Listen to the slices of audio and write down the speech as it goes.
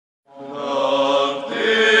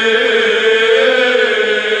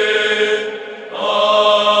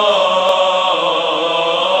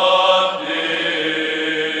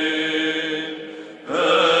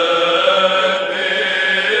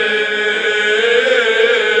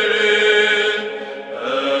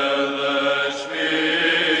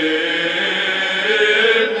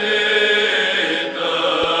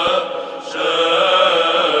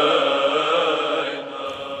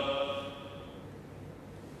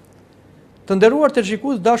Të nderuar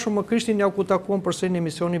televizionistë, dashur më Krishtin, ja ku takuam përsëri në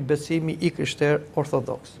emisionin Besimi i Krishtere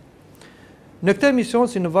Orthodhoks. Në këtë emision,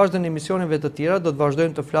 si në vazhdim e emisioneve të tjera, do të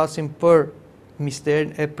vazhdojmë të flasim për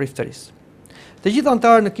misterin e Prifterisë. Të gjithë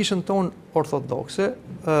anëtarët në kishën tonë orthodokse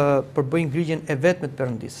përbëjnë grigjen e vetme të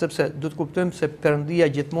Perëndisë, sepse duhet kuptojmë se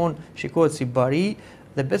Perëndia gjithmonë shikohet si bari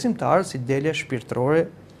dhe besimtarët si dele shpirtërore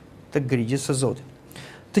të grigjes së Zotit.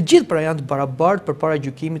 Të gjithë pra janë të barabartë përpara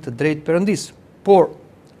gjykimit të drejtë Perëndisë, por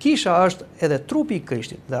kisha është edhe trupi i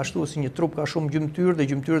Krishtit, dhe ashtu si një trup ka shumë gjymtyrë dhe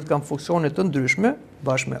gjymtyrët kanë funksione të ndryshme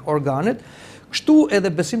bashkë me organet, kështu edhe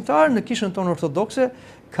besimtarët në kishën tonë ortodokse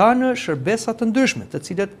kanë shërbesa të ndryshme, të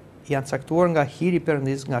cilet janë caktuar nga hiri i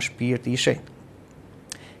Perëndisë, nga shpirti i shenjtë.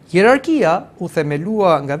 Hierarkia u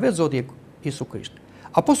themelua nga vetë Zoti Jezu Krisht.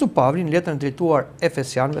 Apostulli Pavli në letrën drejtuar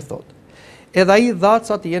Efesianëve thotë: "Edhe ai dha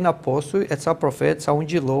ca të jenë apostull, e ca profet, ca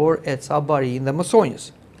ungjillor, e ca barin dhe mësonjës,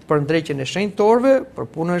 për ndreqjen e shenjtorëve, për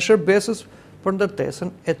punën e shërbesës, për ndërtesën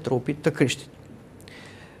e trupit të Krishtit."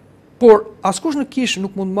 Por askush në kishë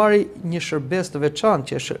nuk mund marrë një shërbes të veçantë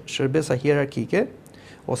që është shërbesa hierarkike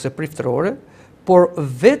ose priftërore, por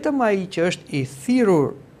vetëm ai që është i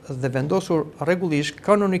thirrur dhe vendosur rregullisht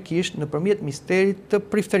kanonikisht nëpërmjet misterit të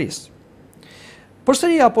Prifterisë.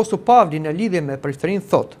 Përsëri apostulli Pavli në lidhje me Prifterinë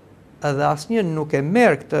thotë: "Edhe asnjë nuk e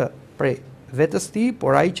merr këtë prej vetes tij,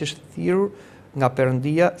 por ai që është thirrur nga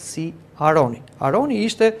Perëndia si Aroni." Aroni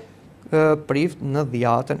ishte prift në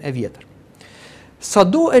dhjatën e vjetër.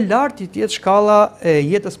 Sado e lartë të jetë shkalla e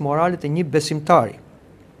jetës morale të një besimtari,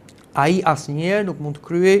 ai asnjëherë nuk mund të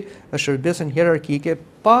kryej shërbesën hierarkike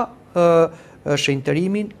pa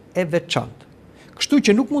shenjtërimin e veçantë. Kështu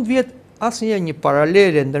që nuk mund vjet asnjëherë një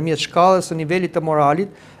paralele ndërmjet shkallës së nivelit të moralit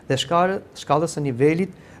dhe shkallës së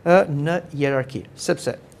nivelit në hierarki,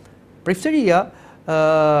 sepse prifteria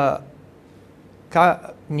ka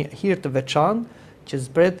një hir të veçantë që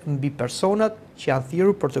zbret mbi personat që janë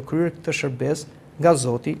thirrur për të kryer këtë shërbesë nga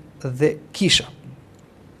Zoti dhe kisha.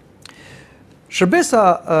 Shërbesa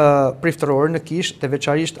priftërore në kishë, dhe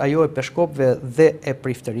veçarisht ajo e peshkopëve dhe e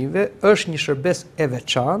priftërive, është një shërbesë e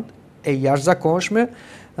veçantë, e jashtëzakonshme,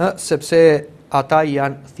 sepse ata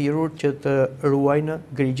janë thirrur që të ruajnë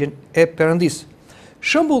grigjen e Perëndisë.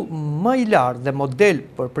 Shembull më i lartë dhe model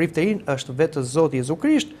për priftërinë është vetë Zoti Jezu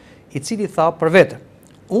Krisht, i cili tha për vete: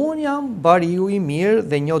 "Unë jam bariu i mirë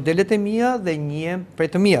dhe njoh delet e mia dhe njihem prej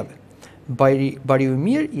të mijave. Bariu i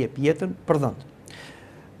mirë i jep jetën për dhënë."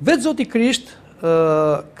 Vetë Zoti Krisht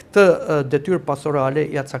këtë detyrë pastorale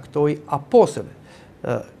ja caktoi apostujve.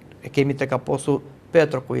 E kemi tek apostulli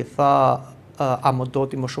Petro ku i tha: "A më do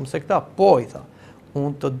ti më shumë se këta?" "Po," i tha,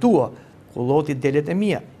 "unë të dua, kulloti delet e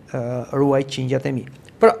mia, ruaj qingjat e mi."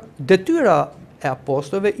 Pra, detyra e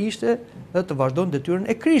apostujve ishte të vazhdojnë detyrën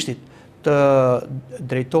e Krishtit, të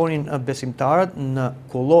drejtonin besimtarët në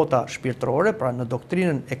kullota shpirtërore, pra në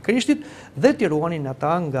doktrinën e Krishtit, dhe t'i ruanin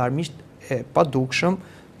ata nga armiqt e padukshëm,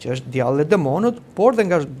 që është djalli dhe demonët, por dhe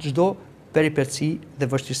nga çdo peripeci dhe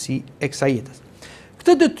vështirësi e kësaj jetës.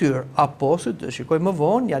 Këtë detyrë apostujt, shikojmë më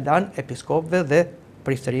vonë, ja lanë episkopëve dhe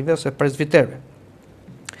priftërive ose presbiterëve.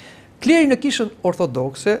 Kleri në kishën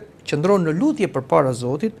ortodokse qëndron në lutje përpara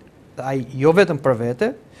Zotit, ai jo vetëm për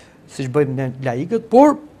vete, siç bëjmë ne laikët,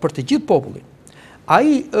 por për të gjithë popullin.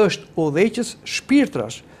 Ai është udhëheqës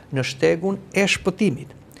shpirtrash në shtegun e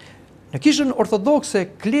shpëtimit. Në kishën ortodokse,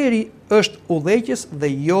 kleri është udhëheqës dhe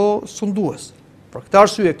jo sundues. Për këtë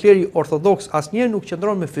arsye, kleri ortodoks asnjëherë nuk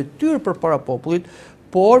qëndron me fytyrë përpara popullit,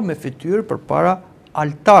 por me fytyrë përpara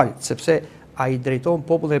altarit, sepse ai drejton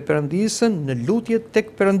popullin e Perëndisë në lutje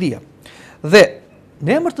tek Perëndia. Dhe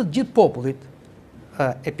në emër të gjithë popullit,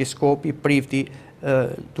 episkopi, prifti,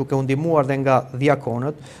 duke u ndihmuar dhe nga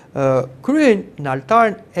diakonët, kryejnë në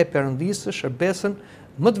altarin e Perëndisë shërbesën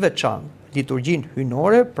më të veçantë, liturgjinë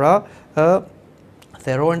hyjnore, pra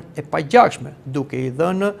theroren e pagjakshme, duke i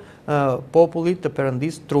dhënë popullit të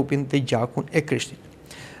Perëndisë trupin dhe gjakun e Krishtit.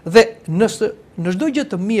 Dhe nëse në çdo gjë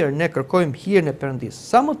të mirë ne kërkojmë hirin e Perëndisë,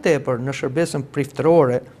 sa më tepër në shërbesën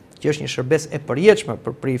priftërore, që është një shërbesë e përjetshme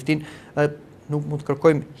për priftin, nuk mund të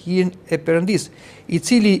kërkojmë hirin e Perëndisë, i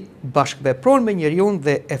cili bashkëvepron me njeriu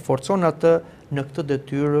dhe e forcon atë në këtë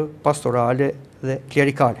detyrë pastorale dhe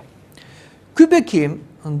klerikale. Ky bekim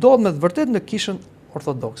ndodh me të vërtetë në kishën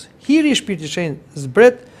ortodokse. Hiri i Shpirtit të Shenjtë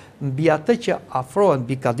zbret mbi atë që afrohet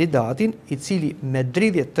mbi kandidatin, i cili me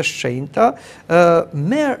dridhje të shenjta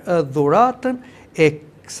merr dhuratën e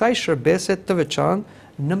kësaj shërbese të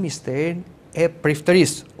veçantë në misterin e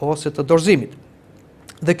priftërisë ose të dorëzimit.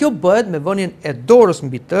 Dhe kjo bëhet me vënien e dorës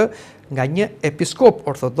mbi të nga një episkop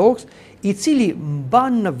ortodoks, i cili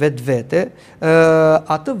mban në vetvete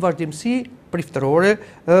atë vazhdimsi priftërore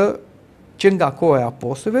që nga koha e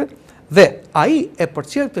apostujve Dhe ai e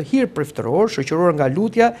përcjell këtë hir priftëror, shoqëruar nga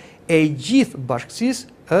lutja e gjithë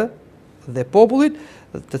bashkësisë dhe popullit,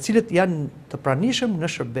 të cilët janë të pranishëm në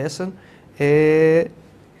shërbesën e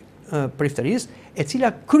prifterisë, e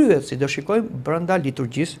cila kryhet, si do shikojmë, brenda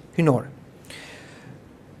liturgjisë hynore.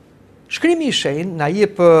 Shkrimi i shenjtë na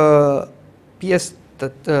jep pjesë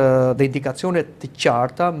dhe indikacione të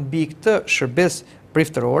qarta mbi këtë shërbesë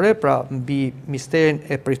priftërore, pra mbi misterin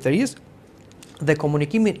e prifterisë dhe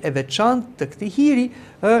komunikimin e veçantë të këtij hiri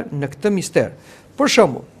në këtë mister. Për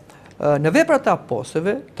shembull, në veprat e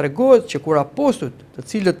apostujve tregohet që kur apostujt, të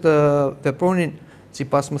cilët vepronin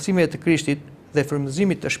sipas mësimeve të Krishtit dhe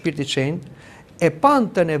frymëzimit të Shpirtit Shenjtë, e pan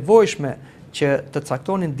të nevojshme që të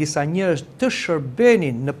caktonin disa njerëz të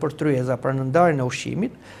shërbenin në përtryeza, pra në ndarjen e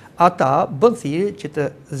ushqimit, ata bën thirrje që të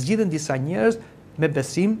zgjidhen disa njerëz me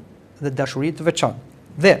besim dhe dashuri të veçantë.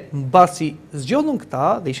 Dhe mbasi zgjodhën këta,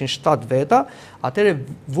 dhe ishin 7 veta, atëherë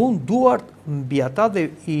vun duart mbi ata dhe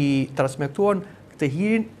i transmetuan këtë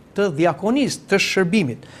hirin të diakonisë, të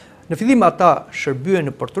shërbimit. Në fillim ata shërbyen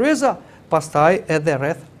në përtryeza, pastaj edhe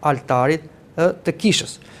rreth altarit të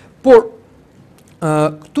kishës. Por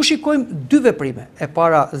këtu shikojmë 2 veprime. E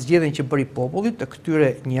para zgjedhjen që bëri populli të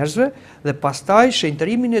këtyre njerëzve dhe pastaj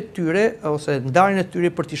shenjtërimin e tyre ose ndarjen e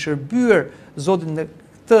tyre për të shërbyer Zotin në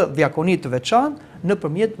këtë diakoni të veçantë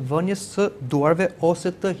nëpërmjet vënies së duarve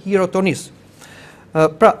ose të hirotonisë.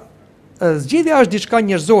 Pra, zgjedhja është diçka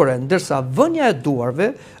njerëzore, ndërsa vënia e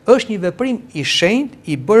duarve është një veprim i shenjtë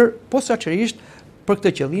i bërë posaçërisht për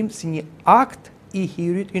këtë qëllim si një akt i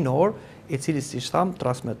hirit hynor, i cili, siç tham,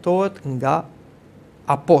 transmetohet nga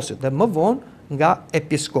apostujt dhe më vonë nga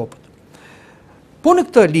episkopët. Po në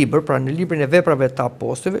këtë libër, pra në librin e veprave të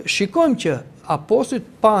apostujve, shikojmë që apostujt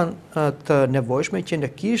panë të nevojshme që në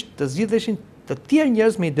kishë të zgjidheshin të tjerë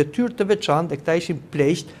njerëz me detyrë të veçantë, dhe këta ishin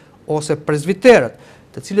pleqt ose presbiterët,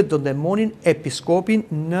 të cilët do ndihmonin episkopin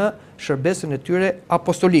në shërbesën e tyre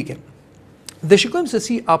apostolike. Dhe shikojmë se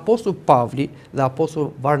si apostulli Pavli dhe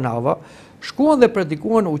apostulli Varnava shkuan dhe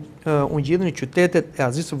predikuan ungjillin në qytetet e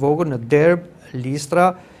Azisë së Vogël, në Derb,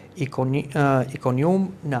 Listra, Ikonium,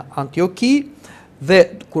 në Antioki, dhe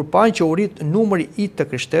kur panë që u rit numri i të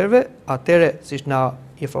krishterëve, atëre siç na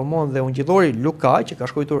informon dhe ungjillori Luka, që ka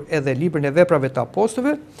shkruar edhe librin e veprave të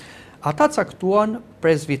apostujve, ata caktuan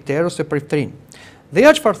presbiter ose prifterin. Dhe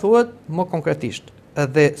ja çfarë thuhet më konkretisht,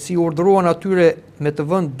 dhe si urdhëruan atyre me të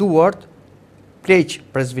vënë duart pleq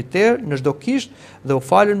presbiter në çdo kishë dhe u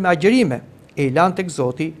falën me agjerime, e i lanë tek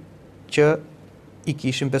Zoti që i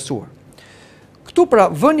kishin besuar. Këtu pra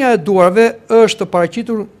vënia e duarve është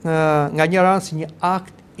paraqitur nga një anë si një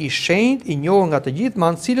akt i shenjtë, i njohur nga të gjithë, me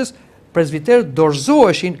anë të cilës presbiterët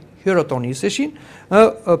dorëzoheshin, hirotonieseshin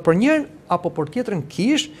për njërin apo për tjetrën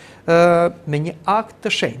kishë me një akt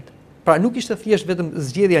të shenjtë. Pra nuk ishte thjesht vetëm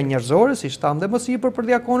zgjedhja njerëzore, siç tham dhe më sipër për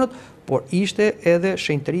diakonët, por ishte edhe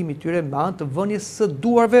shenjtërimi i tyre me anë të vënies së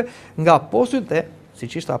duarve nga apostujt dhe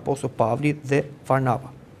siç ishte apostulli Pavli dhe Varnava.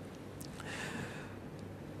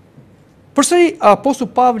 Përsëri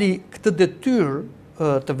apostulli Pavli këtë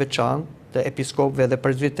detyrë të veçantë të episkopëve dhe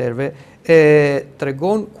presbiterëve e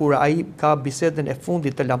tregon kur ai ka bisedën e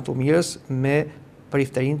fundit të lamtumirës me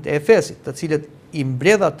prifterinë e Efesit, të cilët i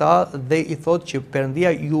mbledh ata dhe i thotë që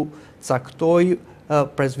Perëndia ju caktoi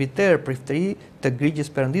presbiter, prifteri të Grigjës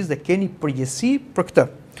Perëndis dhe keni përgjegjësi për këtë.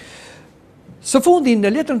 Së fundi, në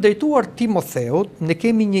letrën drejtuar Timotheut, ne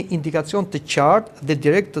kemi një indikacion të qartë dhe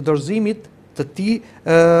direkt të dorëzimit të tij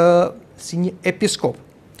si një episkop.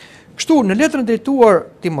 Kështu, në letrën drejtuar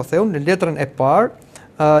Timotheut, në letrën e parë,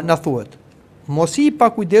 na thuhet: mos i pa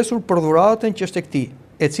kujdesur për dhuratën që është e këtij,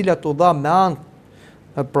 e cila t'u dha me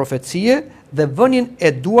anë profecie dhe vënien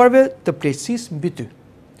e duarve të pleqësisë mbi ty.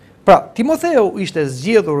 Pra, Timotheu ishte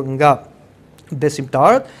zgjedhur nga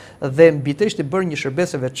besimtarët dhe mbi të ishte bërë një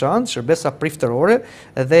shërbesë e veçantë, shërbesa priftërore,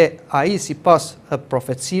 dhe ai sipas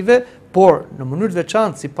profecive, por në mënyrë të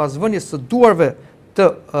veçantë sipas vënies së duarve të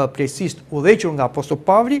pleqësisë udhëhequr nga apostulli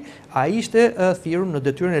Pavli, ai ishte thirrur në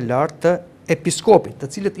detyrën e lartë të episkopit,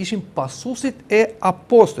 të cilët ishin pasuesit e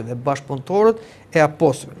apostujve, bashkëpunëtorët e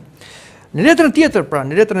apostujve. Në letrën tjetër, pra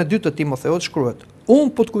në letrën e 2 të Timotheut shkruhet: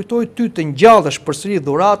 unë po të kujtoj ty të ngjallësh përsëri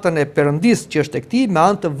dhuratën e Perëndisë që është e këtij me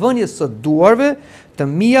anë të vënies së duarve të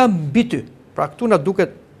mia mbi ty. Pra këtu na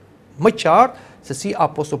duket më qartë se si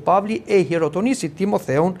apostulli Pavli e hirotonisi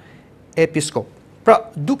Timotheun episkop. Pra,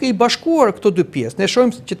 duke i bashkuar këto dy pjesë, ne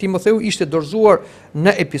shohim që Timotheu ishte dorëzuar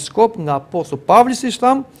në episkop nga apostulli Pavli, siç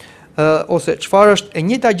tham, ose çfarë është e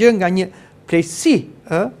njëjta gjë nga një pleqësi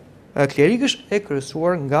klerikësh e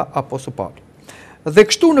kryesuar nga apostulli Pavli. Dhe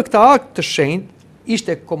kështu në këtë akt të shenjtë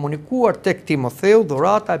ishte komunikuar tek Timotheu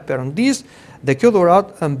dhurata e Perëndisë Dhe kjo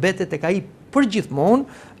dhuratë mbetet tek ai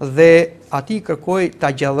përgjithmonë dhe ati kërkoi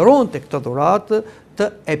ta gjallëronte këtë dhuratë të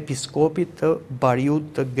episkopit të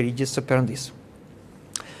Bariut të Grigjës së Perëndisë.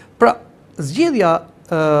 Pra, zgjedhja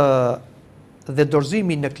dhe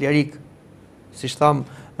dorëzimi në klerik, siç tham,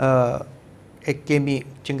 e kemi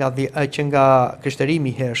që nga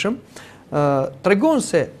krishterimi i hershëm, tregon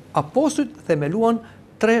se apostujt themeluan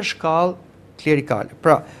 3 shkallë klerikale,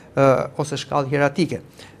 pra ose shkallë hieratike.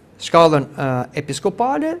 Shkallën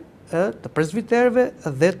episkopale, të presbiterëve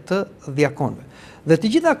dhe të diakonëve. Dhe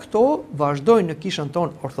të gjitha këto vazhdojnë në kishën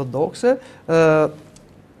tonë ortodokse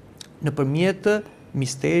nëpërmjet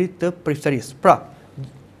misterit të prifterisë. Pra,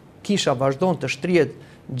 kisha vazhdon të shtrihet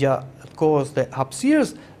gjatë kohës të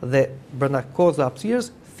hapësirës dhe brenda kohës së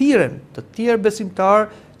hapësirës thirren të tjerë besimtarë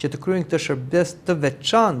që të kryejnë këtë shërbes të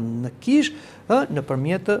veçantë në kishë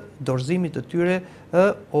nëpërmjet dorëzimit të tyre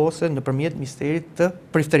ose nëpërmjet misterit të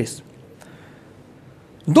prifterisë.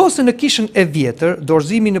 Ndose në kishën e vjetër,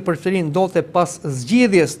 dorëzimi në prifterinë ndodhte pas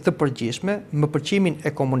zgjedhjes të përgjithshme, me përqimin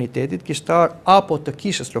e komunitetit kishtar apo të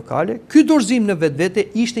kishës lokale. Ky dorëzim në vetvete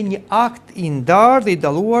ishte një akt i ndarë dhe i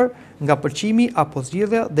dalluar nga përqimi apo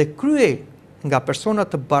zgjedhja dhe kryej nga persona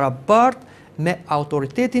të barabartë me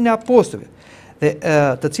autoritetin e apostujve, dhe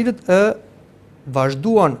të cilët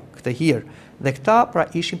vazhduan këtë hir, dhe këta pra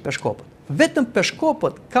ishin peshkopët. Vetëm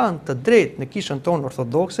peshkopët kanë të drejtë në kishën tonë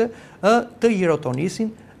ortodokse të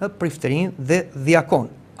hierotonisin prifterinë dhe diakon.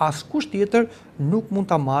 Askush tjetër nuk mund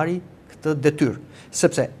ta marrë këtë detyrë,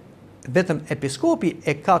 sepse vetëm episkopi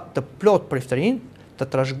e ka të plot prifterinë, të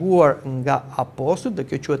trashëguar nga apostujt, dhe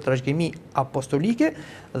kjo quhet trashëgimi apostolike,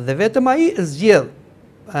 dhe vetëm ai zgjedh,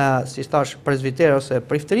 si thash, presbiter ose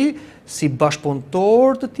prifteri si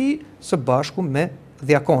bashkëpunëtor të tij së bashku me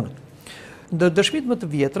diakonët. Ndër dëshmit më të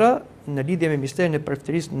vjetra në lidhje me misterin e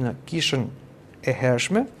prifterisë në kishën e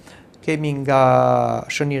hershme, kemi nga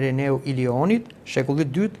Shën Ireneu i Lionit, shekulli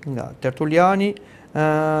II, nga Tertuliani,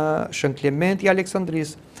 Shën Klementi i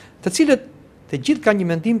Aleksandrisë, të cilët të gjithë kanë një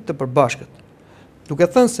mendim të përbashkët, duke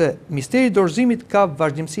thënë se misteri i dorëzimit ka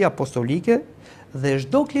vazhdimsi apostolike dhe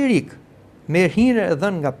çdo klerik merr hyrje e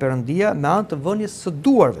dhënë nga Perëndia me anë të vënies së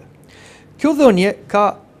duarve. Kjo dhënie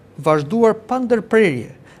ka vazhduar pa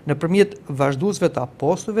ndërprerje nëpërmjet vazhduesve të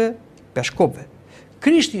apostujve, peshkopëve.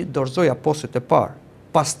 Krishti dorëzoi apostujt e parë,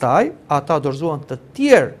 pastaj ata dorëzuan të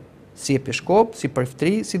tjerë si episkop, si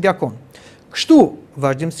prifteri, si diakon. Kështu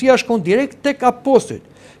vazhdimësia shkon direkt tek apostujt.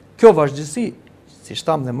 Kjo vazhdimësi, siç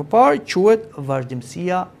tham dhe më parë, quhet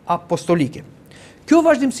vazhdimësia apostolike. Kjo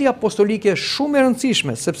vazhdimësi apostolike është shumë e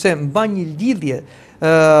rëndësishme sepse mban një lidhje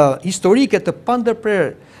historike të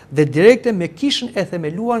pandërprerë dhe direkte me kishën e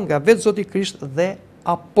themeluar nga vetë Zoti Krisht dhe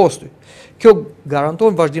apostujt. Kjo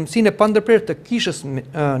garanton vazhdimësinë e pandërprerë të kishës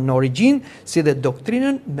në origjinë, si dhe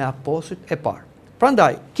doktrinën me apostujt e parë.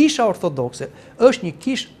 Prandaj, kisha ortodokse është një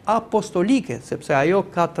kishë apostolike, sepse ajo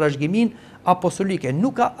ka trashëgimin apostolike,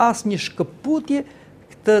 nuk ka asnjë shkëputje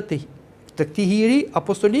të këtij hiri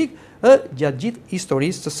apostolik gjatë gjithë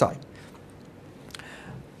historisë së saj.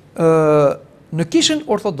 Në kishën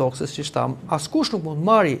ortodokse, siç tham, askush nuk mund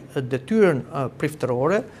marrë detyrën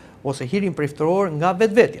prifterore ose hirin prifteror nga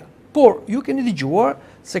vetvetja. Por, ju keni dëgjuar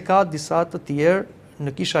se ka disa të tjerë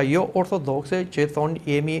në kisha jo ortodokse që thonë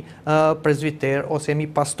jemi presbiter ose jemi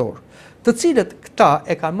pastor, të cilët këta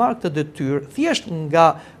e kanë marrë këtë detyrë thjesht nga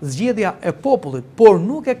zgjedhja e popullit, por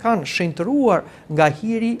nuk e kanë shenjtëruar nga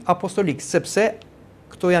hiri apostolik, sepse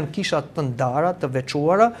këto janë kisha të ndara, të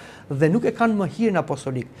veçuara dhe nuk e kanë më hirin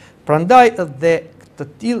apostolik. Prandaj dhe të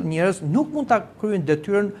tillë njerëz nuk mund ta kryejnë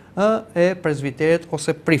detyrën e presbiterit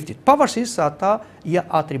ose priftit, pavarësisht se ata ja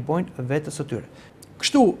atribojnë vetes së tyre.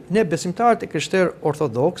 Kështu, ne besimtarët e Krishterë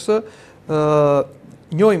Orthodoks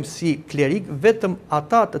njohim si klerik vetëm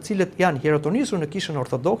ata të cilët janë hierotonisur në kishën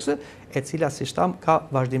ortodokse, e cila siç tham ka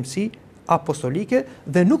vazhdimsi apostolike,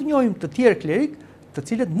 dhe nuk njohim të tjerë klerik të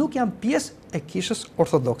cilët nuk janë pjesë e kishës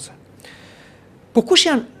ortodokse. Po kush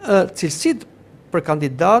janë cilësitë për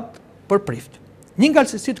kandidat për prift? Një nga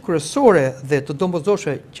cilësitë kryesore dhe të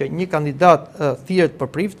domosdoshme që një kandidat thirret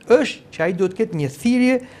për prift është që ai duhet të ketë një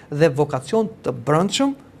thirrje dhe vokacion të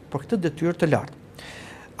brendshëm për këtë detyrë të lartë.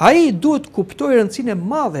 Ai duhet kuptojë rëndësinë e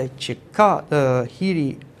madhe që ka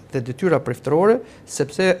hiri dhe detyra priftërore,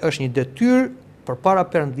 sepse është një detyrë përpara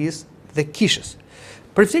Perëndisë dhe kishës.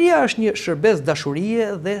 Prifteria është një shërbes dashurie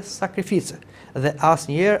dhe sakrifice, dhe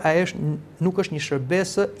asnjëherë ai nuk është një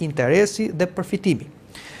shërbes interesi dhe përfitimi.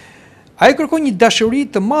 Ai kërkon një dashuri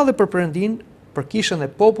të madhe për Perëndin, për kishën dhe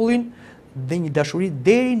popullin, dhe një dashuri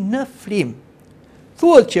deri në flim.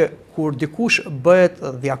 Thuhet që kur dikush bëhet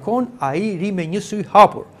diakon, ai ri me një sy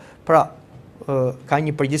hapur. Pra, ka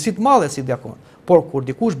një përgjegjësi të madhe si diakon. Por kur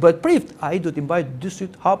dikush bëhet prift, ai duhet i mbajë dy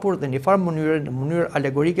syt hapur dhe në një farë mënyrë, në mënyrë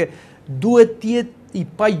alegorike, duhet të jetë i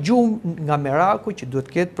pagjumë nga meraku që duhet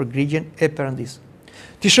të ketë për grigjen e Perëndisë.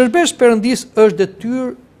 Ti shërbesh Perëndisë është detyrë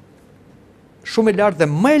shumë e lartë dhe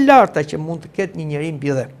më e larta që mund të ketë një njeri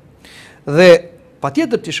mbi dhe. Dhe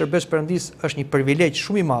patjetër ti shërbesh Perëndisë është një privilegj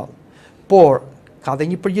shumë i madh, por ka dhe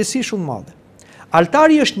një përgjegjësi shumë të madhe.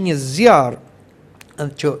 Altari është një zjarr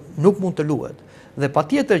që nuk mund të luhet dhe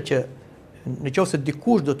patjetër që në qoftë se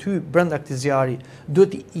dikush do të hyjë brenda këtij zjarri,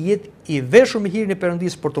 duhet të jetë i veshur me hirin e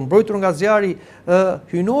Perëndisë për të mbrojtur nga zjarri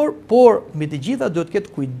hyjnor, por mbi të gjitha duhet të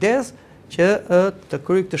ketë kujdes që të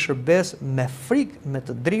kryejë këtë shërbes me frikë, me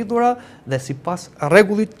të dridhura dhe sipas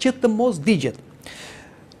rregullit që të mos digjet.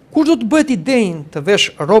 Kush do të bëhet i denj të vesh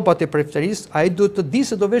rrobat e prifterisë, ai duhet të di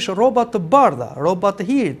se do vesh rroba të bardha, rroba të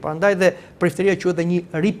hirit, prandaj dhe prifteria quhet edhe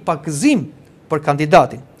një ripakëzim për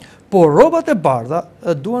kandidatin. Por rrobat e bardha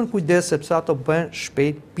duhen kujdes sepse ato bëhen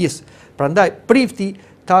shpejt pjesë. Prandaj prifti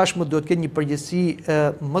tashmë duhet të ketë një përgjegjësi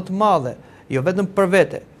më të madhe, jo vetëm për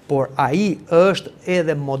vete, por ai është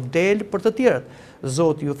edhe model për të tjerët.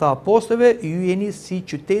 Zoti ju tha apostujve, ju jeni si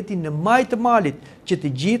qyteti në maj të malit, që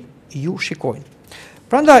të gjithë ju shikojnë.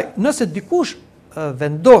 Prandaj, nëse dikush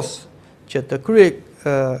vendos që të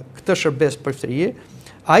kryejë këtë shërbes prifterie,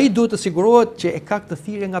 ai duhet të sigurohet që e ka këtë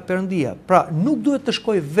thirrje nga Perëndia. Pra, nuk duhet të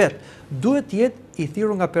shkojë vetë, duhet të jetë i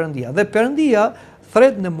thirrur nga Perëndia. Dhe Perëndia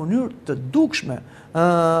thret në mënyrë të dukshme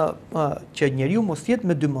që njeriu mos jetë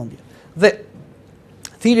me dy mendje. Dhe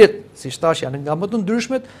thirrjet, siç thash, janë nga më të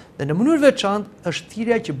ndryshmet dhe në mënyrë veçantë është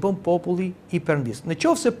thirrja që bën populli i Perëndisë.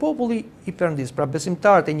 Nëse populli i Perëndisë, pra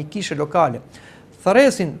besimtarët e një kishe lokale,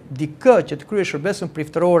 thërresin dikë që të kryejë shërbesën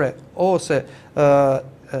priftërore ose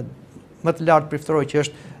më të lartë priftërore që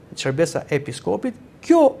është shërbesa e episkopit,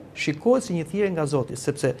 kjo shikohet si një thirrje nga Zoti,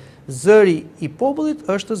 sepse zëri i popullit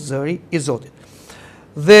është zëri i Zotit.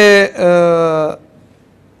 Dhe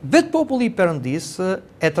vetë populli i Perëndisë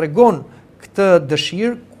e tregon këtë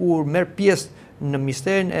dëshirë kur merr pjesë në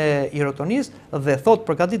misterin e hierotonisë dhe thot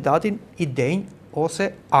për kandidatin i denj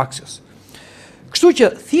ose aksios. Kështu që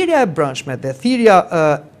thirrja e brendshme dhe thirrja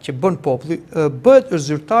që bën populli bëhet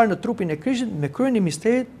zyrtar në trupin e Krishtit me kryen e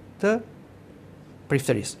misterit të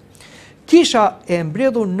prifterisë. Kisha e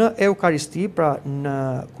mbledhur në Eukaristi, pra në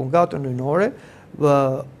kungatën hyjnore,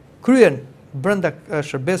 kryen brenda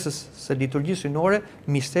shërbesës së liturgjisë hyjnore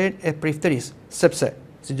misterin e prifterisë, sepse,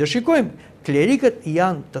 si do shikojmë, klerikët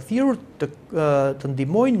janë të thirrur të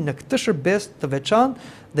ndihmojnë në këtë shërbes të veçantë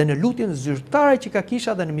dhe në lutjen zyrtare që ka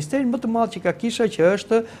kisha dhe në misterin më të madh që ka kisha, që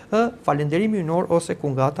është falënderimi hyjnor ose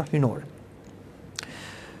kungata hyjnore.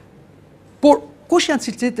 Por kush janë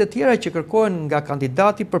cilësitë e tjera që kërkohen nga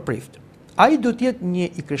kandidati për prift? Ai duhet të jetë një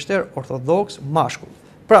i Krishter Orthodoks mashkull.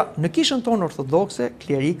 Pra, në kishën tonë ortodokse,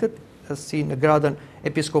 klerikët si në gradën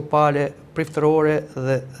episkopale, priftërore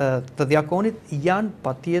dhe të diakonit janë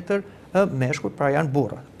patjetër meshkuj, pra janë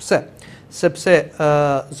burra. Pse? Sepse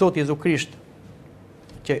Zoti Jezu Krisht,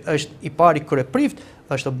 që është i pari kryeprift,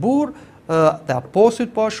 është burr dhe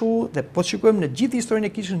apostujt po ashtu, dhe po shikojmë në gjithë historinë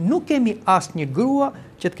e kishës, nuk kemi asnjë grua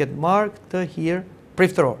që të ketë marrë këtë hir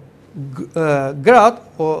priftëror.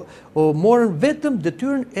 Gratë o morën vetëm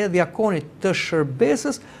detyrën e diakonit të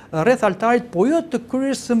shërbesës rreth altarit, po jo të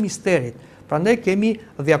kryerjes së misterit. Prandaj kemi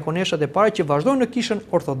diakoneshat e para që vazhdojnë në kishën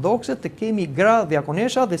ortodokse, të kemi gra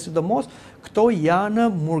diakonesha dhe sidomos këto janë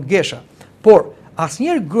murgesha. Por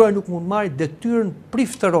asnjëherë gruaja nuk mund marrë detyrën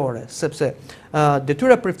priftërore, sepse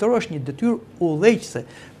detyra priftërore është një detyrë udhëheqëse.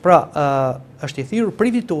 Pra, është i thirrur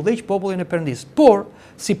prifti të udhëheqë popullin e Perëndisë. Por,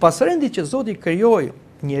 sipas rendit që Zoti krijoi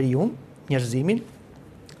njeriu, njerëzimin,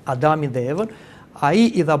 Adamin dhe Evën, ai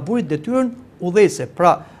i dha burrit detyrën udhëheqëse.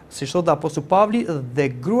 Pra, si thot apostulli Pavli, dhe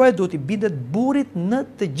gruaja duhet i bindet burrit në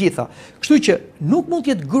të gjitha. Kështu që nuk mund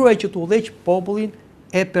të jetë gruaja që të udhëheqë popullin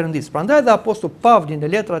e Perëndisë. Prandaj dhe apostulli Pavli në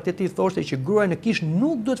letrat e tij thoshte që gruaja në kishë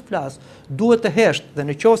nuk duhet flasë, duhet të heshtë, dhe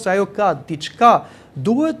nëse ajo ka diçka,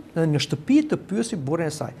 duhet në shtëpi të pyesë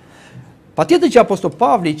burrin e saj. Patjetër që apostulli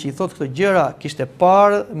Pavli që i thot këto gjëra kishte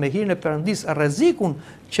parë me hirin e Perëndisë rrezikun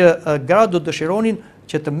që gratë do dëshironin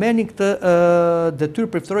që të merrnin këtë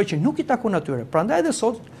detyrë priftërore që nuk i takon atyre. Prandaj dhe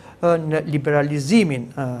sot në liberalizimin,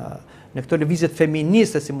 në këto lëvizjet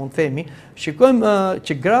feministe, si mund themi, shikojmë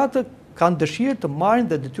që gratë kanë dëshirë të marrin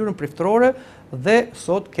dhe detyrën priftërore dhe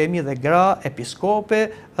sot kemi dhe gra episkope,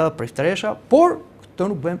 priftëresha, por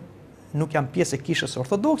këto nuk janë pjesë e kishës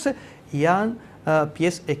ortodokse, janë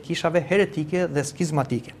pjesë e kishave heretike dhe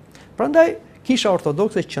skizmatike. Prandaj kisha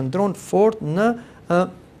ortodokse qëndron fort në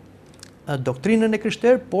doktrinën e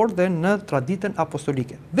Krishterë, por dhe në traditën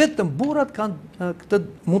apostolike. Vetëm burrat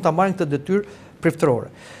mund ta marrin këtë detyrë priftërore.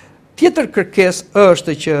 Tjetër kërkesë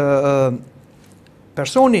është që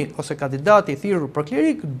personi ose kandidati i thirrur për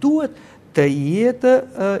klerik duhet të jetë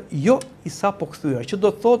jo i sapokthyer, që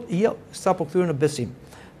do të thotë jo i sapokthyer në besim.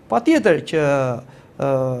 Patjetër që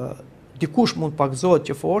dikush mund të pagëzohet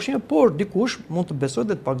që foshnjë, por dikush mund të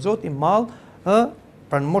besojë dhe të pagëzohet i madh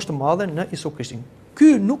pra në moshë të madhe në Isu Krishtin.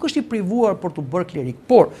 Ky nuk është i privuar për të bërë klerik,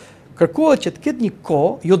 por kërkohet që të ketë një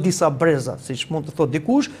kohë, jo disa breza, siç mund të thotë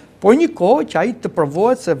dikush, por një kohë që ai të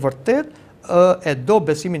provohet se vërtet e do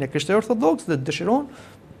besimin e Krishtere Orthodoks dhe dëshiron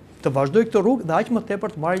të vazhdojë këtë rrugë dhe aq më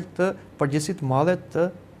tepër të marrë të përgjegjësi të madhe të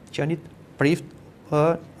qenit prift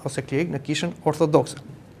ose klerik në kishën ortodokse.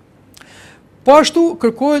 Po ashtu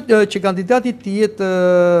kërkohet që kandidati të jetë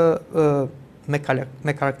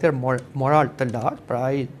me karakter moral të lartë, pra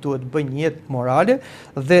ai duhet bëjë një jetë morale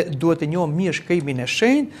dhe duhet të njohë mirë shkrimin e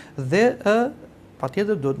shenjtë dhe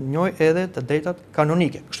patjetër duhet të njohë edhe të drejtat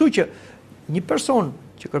kanonike. Kështu që një person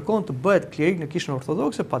që kërkon të bëhet klerik në kishën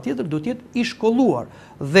ortodokse patjetër duhet të jetë i shkolluar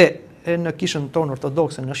dhe në kishën tonë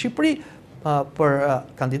ortodokse në Shqipëri për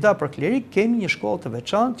kandidat për klerik kemi një shkollë të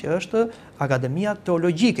veçantë që është Akademia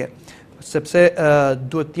Teologjike, sepse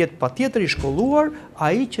duhet të jetë patjetër i shkolluar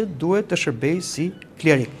ai që duhet të shërbejë si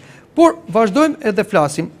klerik. Por vazhdojmë edhe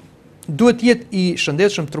flasim, duhet të jetë i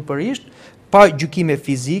shëndetshëm trupërisht, pa gjykime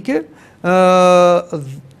fizike,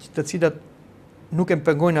 të cilat nuk e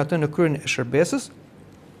pengojnë atë në kryen e shërbesës,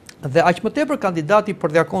 dhe aq më tepër kandidati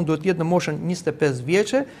për diakon duhet të jetë në moshën 25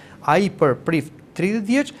 vjeçe, ai për prift 30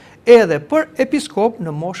 vjeç, edhe për episkop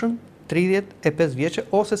në moshën 35 vjeçe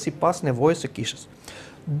ose sipas nevojës së kishës.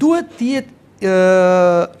 Duhet të jetë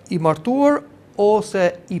i martuar ose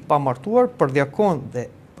i pamartuar për diakon dhe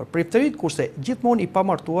për prifterit, kurse gjithmonë i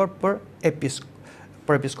pamartuar për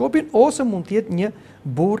episkopin ose mund të jetë një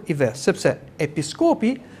burr i vet, sepse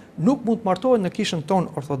episkopi nuk mund të martohet në kishën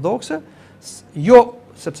tonë ortodokse, jo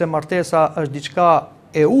sepse martesa është diçka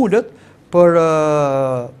e ulët për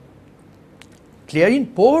klerin,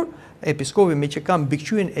 por episkopi me që ka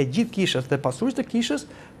mbikëqyrjen e gjithë kishës dhe pasurisë të kishës,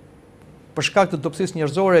 për shkak të dobësisë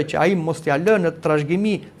njerëzore që ai mos t'ia lënë në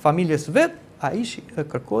trashëgimi familjes vet, ai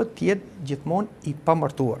kërkohet të jetë gjithmonë i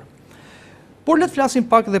pamartuar. Por le të flasim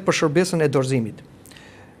pak edhe për shërbesën e dorëzimit.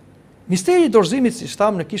 Misteri i dorëzimit, siç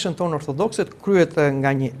thamë, në kishën tonë ortodokse kryhet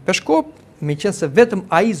nga një peshkop, meqense vetëm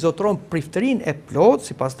ai zotron prifterinë e plot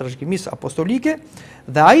sipas trashëgimisë apostolike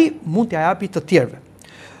dhe ai mund t'ia japi të tjerëve.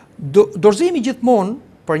 Dorëzimi gjithmonë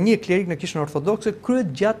për një klerik në kishën ortodokse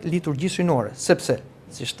kryhet gjatë liturgjisë hynore, sepse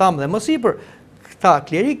siç thamë dhe më sipër, këta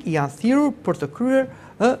klerik janë thirrur për të kryer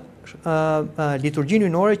liturgjinë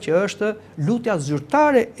hynore që është lutja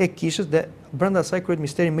zyrtare e kishës dhe brenda saj kryhet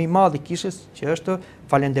misteri më i madh i kishës që është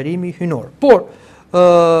falënderimi hynor. Por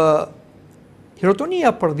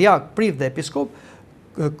hirotonia për diak, prift dhe episkop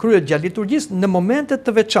kryhet gjatë liturgjisë në momente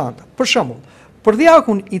të veçanta. Për shembull, për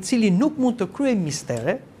diakun i cili nuk mund të kryejë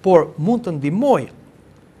mistere, por mund të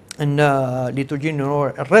ndihmojë në liturgjinë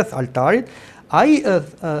hynore rreth altarit, ai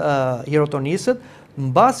hirotoniset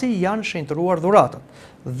mbasi janë shenjtëruar dhuratat.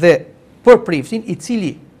 Dhe për priftin i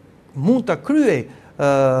cili mund të kryejë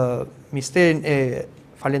misterin e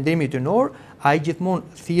falënderimit hynor, ai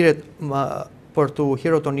gjithmonë thirret për të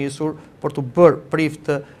hirotonisur, për të bërë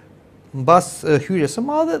prift mbas hyrjes së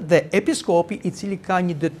madhe, dhe episkopi i cili ka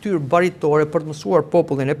një detyrë baritore për të mësuar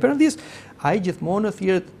popullin e Perëndis, ai gjithmonë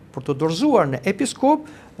thirret për të dorëzuar në episkop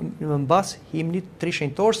mbas himnit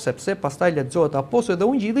trishenjtor, sepse pastaj lexohet apostulli dhe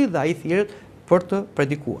ungjilli dhe ai thirret për të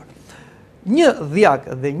predikuar. Një diak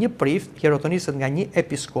dhe një prift hirotoniset nga një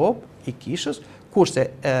episkop i kishës, kurse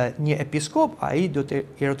një episkop ai do të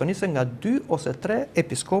hirotoniset nga 2 ose 3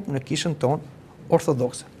 episkop në kishën tonë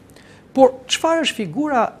ortodokse. Por çfarë është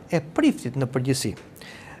figura e priftit në përgjithësi?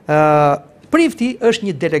 Prifti është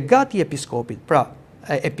një delegat i episkopit, pra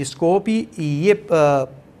episkopi i jep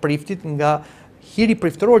priftit nga hiri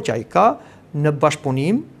priftëror që ai ka në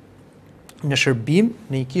bashkëpunim, në shërbim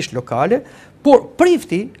në një kishë lokale, por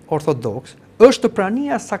prifti ortodoks është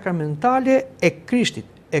prania sakramentale e Krishtit,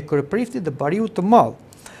 e kryepriftit dhe bariut të madh.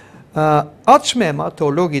 Atë shmema,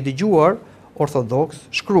 teologi i dëgjuar ortodoks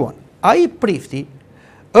shkruan: ai prifti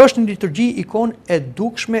është në liturgji ikon e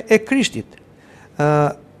dukshme e Krishtit,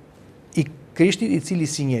 i Krishtit i cili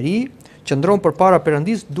si njeri qëndron përpara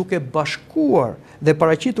Perëndis duke bashkuar dhe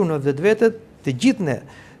paraqitur në vetvetet të gjithë ne,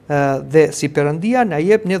 dhe si Perëndia na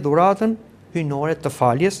jep ne dhuratën hynore të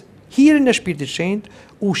faljes, hirin e Shpirtit Shenjtë,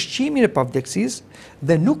 ushqimin e pavdekësisë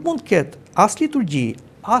dhe nuk mund të ketë as liturgji,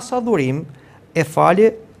 as adhurim e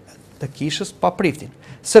falje të kishës pa priftin.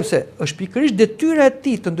 sepse është pikërisht detyra e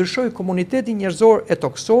tij të ndryshojë komunitetin njerëzor e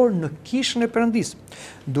toksor në kishën e Perëndisë,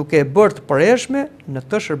 duke e bërë të përhershme në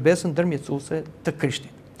të shërbesën ndërmjetësuese të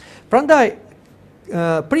Krishtit. Prandaj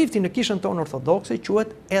prifti në kishën tonë ortodokse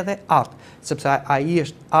quhet edhe atë, sepse ai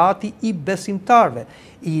është ati i besimtarve,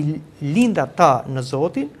 i lind ata në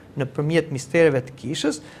Zotin nëpërmjet mistereve të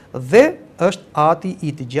kishës dhe është ati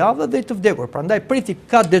i të gjallëve dhe i të vdekur. Prandaj prifti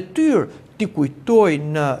ka detyrë t'i kujtojë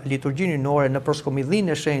në liturgjinë hyjnore, në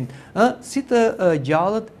proskomidhinë e shenjtë, si të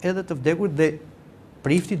gjallët edhe të vdekur, dhe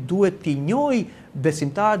prifti duhet t'i njohë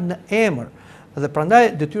besimtarët në emër. Dhe prandaj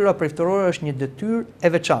detyra priftërore është një detyrë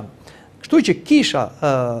e veçantë. Kështu që kisha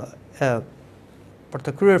për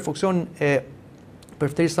të kryer funksionin e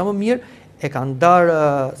prifterisë sa më mirë e ka ndarë,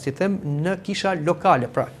 si them, në kisha lokale.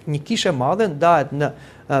 Pra, një kishë e madhe ndahet në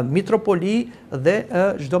mitropoli dhe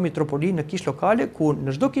çdo mitropoli në kishë lokale, ku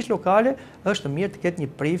në çdo kishë lokale është mirë të ketë një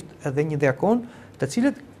prift dhe një diakon, të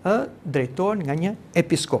cilët drejtohen nga një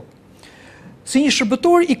episkop. Si një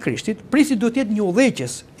shërbëtor i Krishtit, prifti duhet të jetë një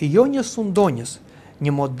udhëheqës, jo një sundonjës,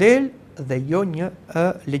 një model dhe jo një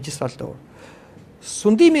legjislator.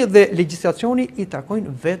 Sundimi dhe legjislacioni i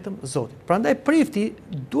takojnë vetëm Zotit. Prandaj prifti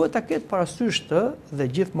duhet ta ketë parasysh të dhe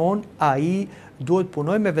gjithmonë ai duhet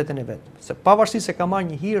punojë me veten e vet. Se pavarësisht se ka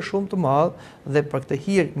marrë një hir shumë të madh dhe për këtë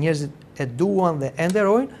hir njerëzit e duan dhe e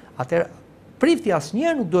nderojnë, atëherë prifti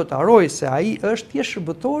asnjëherë nuk duhet të harrojë se ai është thjesht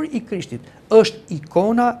shërbëtor i Krishtit, është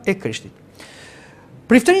ikona e Krishtit.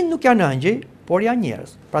 Priftërinjt nuk janë angjëj, por janë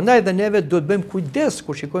njerëz. Prandaj edhe neve duhet bëjmë kujdes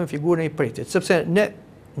kur shikojmë figurën e një priftit, sepse ne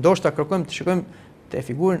ndoshta kërkojmë të shikojmë te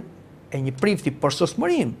figurën e një prifti për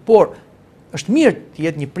sosmërim, por është mirë të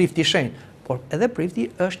jetë një prift i shenjtë, por edhe prifti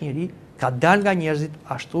është njeri, ka dalë nga njerëzit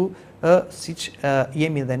ashtu siç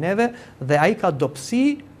jemi dhe neve, dhe ai ka dobësi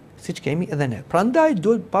siç kemi edhe ne. Prandaj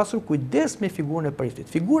duhet pasur kujdes me figurën e priftit.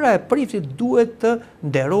 Figura e priftit duhet të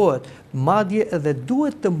nderohet, madje edhe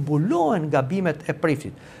duhet të mbulohen gabimet e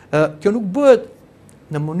priftit. Kjo nuk bëhet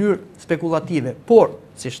në mënyrë spekulative, por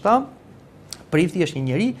siç tham, prifti është një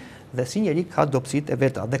njeri dhe si njeri ka dobësitë e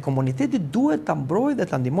veta, dhe komuniteti duhet ta mbrojë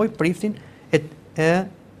dhe ta ndihmojë priftin e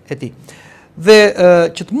tij. Dhe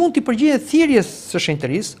që të mund të përgjigjet thirrjes së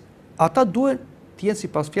shenjtërisë, ata duhet të jenë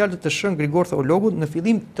sipas fjalës të Shën Grigor Theologut, në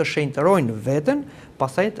fillim të shenjtërojnë veten,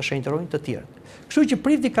 pastaj të shenjtërojnë të tjerët. Kështu që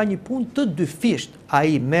prifti ka një punë të dyfisht.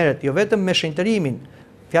 Ai merret jo vetëm me shenjtërimin.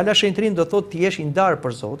 Fjala shenjtërim do thotë të jesh i ndarë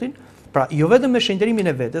për Zotin, pra jo vetëm me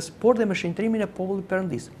shenjtërimin e vetes, por dhe me shenjtërimin e popullit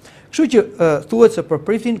perëndis. Kështu që thuhet se për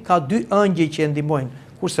priftin ka dy ëngjëj që e ndihmojnë,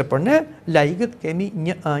 kurse për ne laikët kemi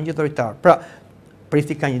një ëngjël drejtar. Pra,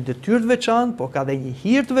 prifti ka një detyrë të veçantë, por ka dhe një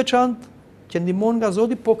hir të veçantë që ndihmon nga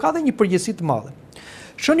Zoti, por ka dhe një përgjegjësi të madhe.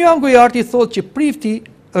 Shën Joan Gojarti thotë që prifti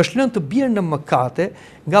është lënë të bjerë në mëkate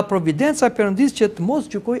nga providenca e Perëndisë që të mos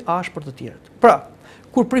gjykojë ashpër të tjerët. Pra,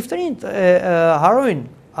 kur priftërinjt harojnë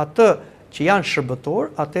atë që janë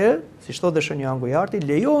shërbëtor, atëherë, siç thotë Shën Joan Gojarti,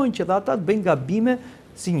 lejohen që ata të bëjnë gabime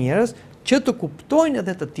si njerëz, që të kuptojnë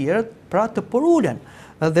edhe të tjerët, pra të porulen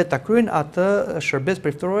dhe ta kryejnë atë shërbesë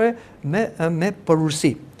priftërore me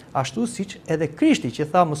porursi. Ashtu siç edhe Krishti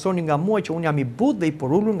që tha, mësoni nga mua që unë jam i butë dhe i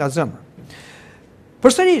porulur nga zemra.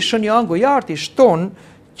 Përsëri Shën Joan Gojarti shton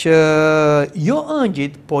që jo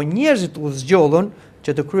ëngjëjt, po njerëzit u zgjollën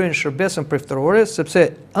që të kryejnë shërbesën priftërore, sepse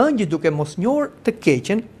ëngjëjt duke mos njohur të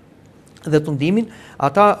keqen dhe të ndimin,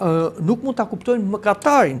 ata nuk mund ta kuptojnë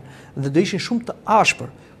mëkatarin dhe do ishin shumë të ashpër.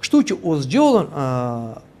 Kështu që u zgjollën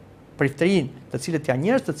priftërinë, të cilët janë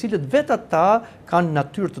njerëz, të cilët vetë ata kanë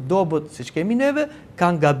natyrë të dobët siç kemi neve,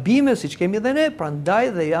 kanë gabime siç kemi edhe ne, prandaj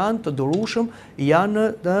dhe janë të durueshëm, janë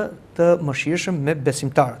të mëshirshëm me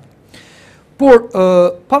besimtarët. Por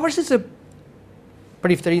pavarësisht se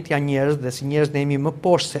priftërit janë njerëz dhe si njerëz ne jemi më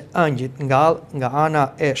poshtë se ëngjëjt nga ana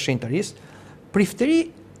e shenjtërisë,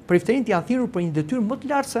 priftërinjt janë thirrur për një detyrë më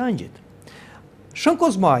të lartë se ëngjëjt. Shën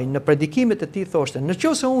Kozmaj në predikimet e tij thoshte,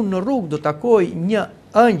 nëse unë në rrugë do takoj një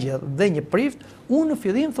ëngjëll dhe një prift, unë në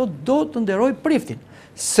fillim do të nderoj priftin,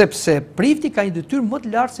 sepse prifti ka një detyrë më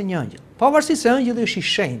të lartë se një ëngjëll. Pavarësisht se ëngjëlli është i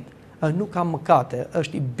shenjtë, nuk ka mëkate,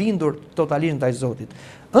 është i bindur totalisht ndaj Zotit.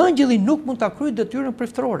 Ëngjëlli nuk mund ta kryejë detyrën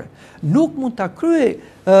priftërore, nuk mund ta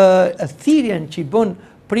kryejë thirrjen që i bën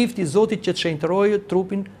prifti Zotit që të shenjtërojë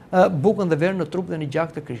trupin, bukën dhe verën në trup dhe në gjak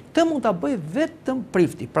të Krishtit. Këtë mund ta bëjë vetëm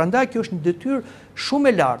prifti. Prandaj kjo është një detyrë shumë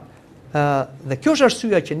e lartë. Dhe kjo është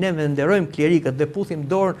arsyeja që ne nderojmë klierikët dhe puthim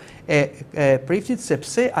dorën e priftit,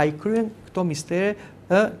 sepse ai kryen këto mistere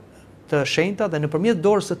të shenjta dhe nëpërmjet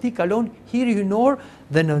dorës së tij kalon hiri hyjnor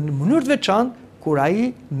dhe në mënyrë të veçantë kur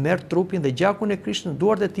ai merr trupin dhe gjakun e Krishtit në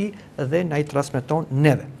duart e tij dhe na i transmeton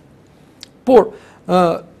neve. Por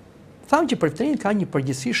thamë që priftërinjt kanë një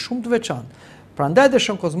përgjegjësi shumë të veçantë. Prandaj dhe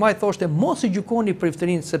Shën Kozmaj thoshte mos i gjykoni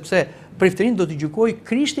Prifterinë, sepse Prifterinë do t'i gjykojë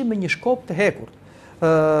Krishti me një shkop të hekurt.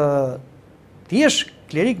 Ti jesh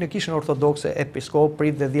klerik në Kishën Orthodokse, episkop,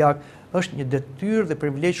 prift dhe djak, është një detyrë dhe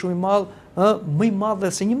privilegj shumë i madh, më i madh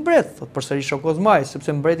se një mbret, thot përsëri Shën Kozmaj,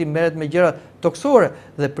 sepse mbreti merret me gjërat toksore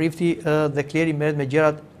dhe prifti dhe kleri merret me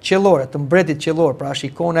gjërat qellore, të mbretit qellor, pra është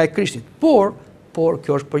ikona e Krishtit. Por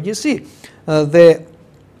kjo është përgjithësi dhe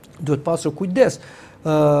duhet pasur kujdes.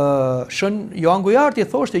 Shën Joan Gojarti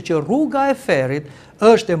thoshte që rruga e Ferrit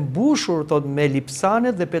është e mbushur thot me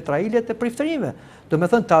lipsanet dhe petrailet e priftërinëve. Do me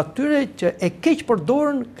thënë të atyre që e keq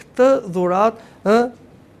përdorën këtë dhuratë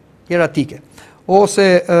hieratike. Ose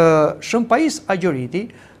Shën Pais Agjoriti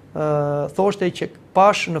thoshte që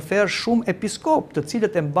pash në Ferr shumë episkop të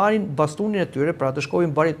cilët e mbanin bastunin e tyre, pra të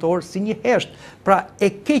shkojnë baritor si një hesht. Pra e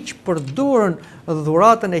keq përdorën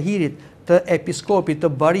dhuratën e hirit të episkopit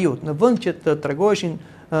të bariut, në vend që të tregoheshin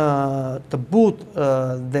të butë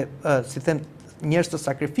dhe si them njerëz të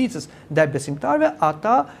sakrificës ndaj besimtarëve,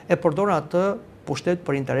 ata e përdorën atë pushtet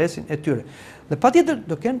për interesin e tyre. Dhe patjetër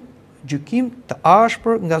do kenë gjykim të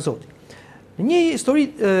ashpër nga Zoti. Në një histori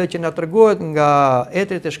që na tregohet nga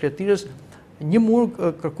etrit e shkretirës, një murg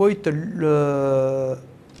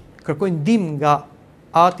kërkoi ndihmë nga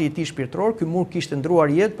ati i tij shpirtëror. Ky murg kishte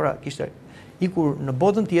ndruar jetë, pra kishte ikur në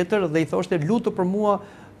botën tjetër dhe i thoshte lutu për mua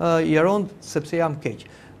Jerond sepse jam keq.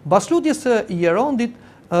 Mbas lutjes së Jerondit,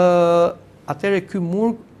 atëherë ky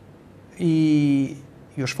murg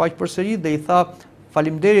ju shfaq përsëri dhe i tha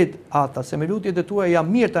faleminderit ata se me lutjet e tua jam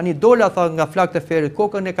mirë tani, dola tha nga flakët e Ferrit,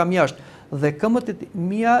 kokën e kam jashtë dhe këmbët e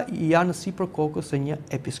mia janë sipër kokës së një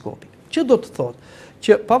episkopi. Që do të thotë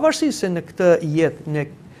që pavarësisht se në këtë jetë ne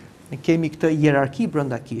kemi këtë hierarki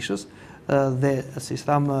brenda kishës dhe si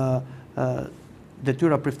thamë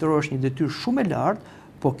detyra priftërore është një detyrë shumë e lartë,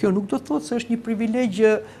 po kjo nuk do të thotë se është një privilegj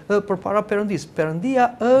përpara Perëndisë. Perëndia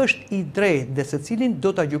është i drejtë dhe secilin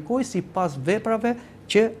do ta gjykojë sipas veprave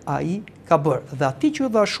që ai ka bërë. Dhe atij që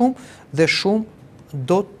dha shumë dhe shumë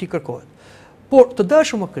do t'i kërkohet. Por të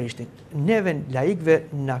dashur me Krishtin, neve laikëve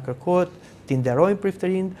na kërkohet t'i nderojmë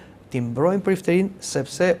priftërinë, t'i mbrojmë priftërinë,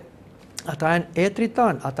 sepse ata janë etrit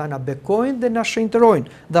tanë, ata na bekojnë dhe na shenjtërojnë.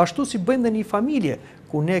 Dhe ashtu si bëjmë dhe një familje,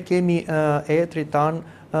 ku ne kemi etrit tanë,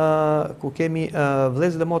 ku kemi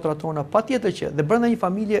vëllezër dhe motrat tona, patjetër që dhe brenda një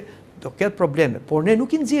familje do ketë probleme, por ne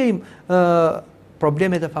nuk i nxjerrim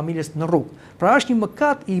problemet e familjes në rrugë. Pra është një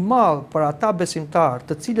mëkat i madh për ata besimtarë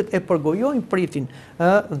të cilët e përgojojnë priftin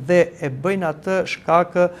dhe e bëjnë atë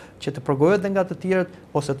shkak që të përgojohet dhe nga të tjerët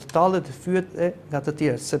ose të tallet të fyet nga të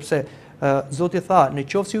tjerët, sepse Zoti tha, në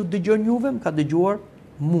qoftë se ju dëgjojnë juve, më ka dëgjuar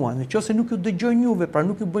mua. Në qoftë se nuk ju dëgjojnë juve, pra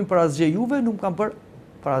nuk ju bëjnë për asgjë juve, nuk kanë bërë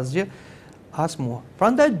për asgjë as mua.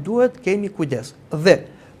 Prandaj duhet kemi kujdes. Dhe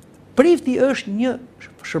prifti është një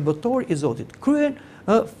shërbëtor i Zotit. Kryen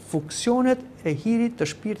funksionet e hirit të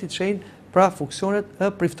Shpirtit Shenjtë, pra funksionet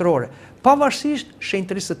priftërore, pavarësisht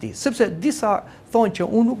shenjtërisë së tij. Sepse disa thonë që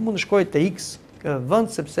unë nuk mund të shkoj te X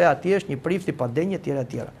vend sepse atje është një prift i padenjë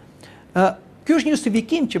etj. Ky është një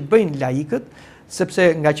justifikim që bëjnë laikët, sepse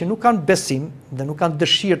nga që nuk kanë besim dhe nuk kanë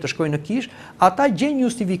dëshirë të shkojnë në kishë, ata gjejnë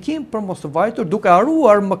justifikim për mos të vajtur duke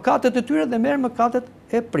haruar mëkatet e tyre dhe merr mëkatet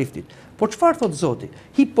e priftit. Por çfarë thot Zoti?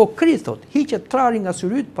 Hipokrit thot, hiqet trari nga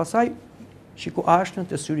syri yt, pastaj shiku ashtën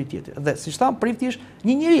te syri tjetër. Dhe siç tham, prifti është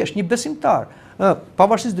një njeri, është një besimtar,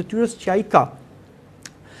 pavarësisht detyrës që ai ka.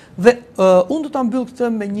 Dhe unë do ta mbyll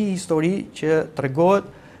këtë me një histori që tregohet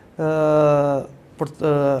për të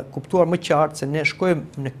kuptuar më qartë se ne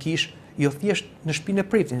shkojmë në kishë jo thjesht në shtëpinë e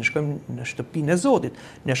priftit, ne shkojmë në shtëpinë e Zotit,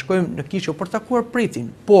 ne shkojmë në kishë jo për të takuar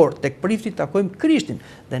priftin, por tek prifti takojmë Krishtin,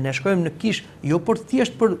 dhe ne shkojmë në kishë jo për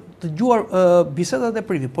thjesht për të dëgjuar bisedat e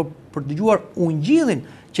priftit, por për të dëgjuar ungjillin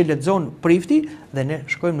që lexon prifti, dhe ne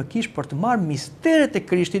shkojmë në kishë për të marrë misteret e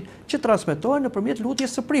Krishtit që transmetohen nëpërmjet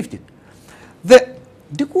lutjes së priftit. Dhe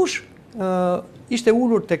dikush ishte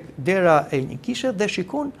ulur tek dera e një kishe dhe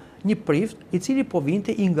shikon një prift i cili po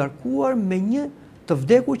vinte i ngarkuar me një të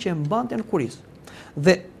vdekur që e mbante në kuriz.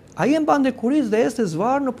 Dhe ai e mbante kuriz dhe este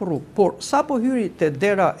zvarr në rrugë. Por sa po hyri te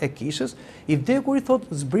dera e kishës, i vdekuri thot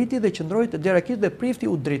zbriti dhe qëndroi te dera e kishës dhe prifti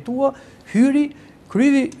u drejtua, hyri,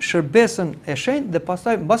 kryi shërbesën e shenjtë dhe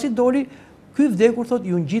pastaj mbasi doli, ky vdekur thot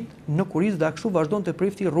ju ngjit në kuriz dhe kështu vazhdonte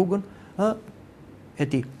prifti rrugën e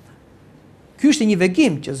tij. Ky ishte një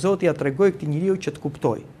vegim që Zoti ja tregoi këtij njeriu që të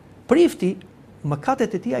kuptoj. Prifti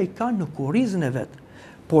mëkatet e tij ai ka në kurizën e vet.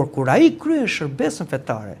 Por kur ai kryen shërbesën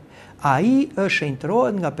fetare, ai është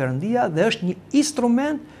shenjtërohet nga Perëndia dhe është një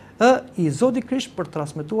instrument i Zotit Krisht për të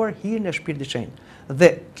transmetuar hirin e Shpirtit Shenjtë. Dhe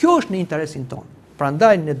kjo është në interesin tonë.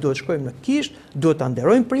 Prandaj ne duhet shkojmë në kishë, duhet ta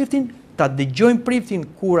nderojmë priftin, ta dëgjojnë priftin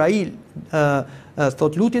kur ai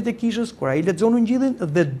thot lutjet e kishës, kur ai lexon Ungjillin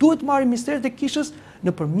dhe duhet marrë misteret e kishës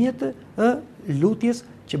nëpërmjet lutjes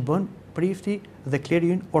që bën prifti dhe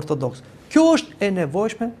kleri ortodoks. Kjo është e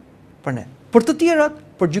nevojshme për ne. Për të tjerat,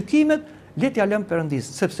 për gjykimet, le t'ja lëm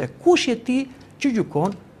Perëndis, sepse kush je ti që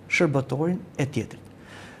gjykon shërbëtorin e tjetrit.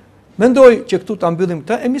 Mendoj që këtu ta mbyllim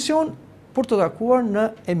këtë emision për të takuar në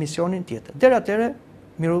emisionin tjetër. Deri atëherë,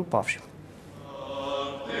 miru pafshim.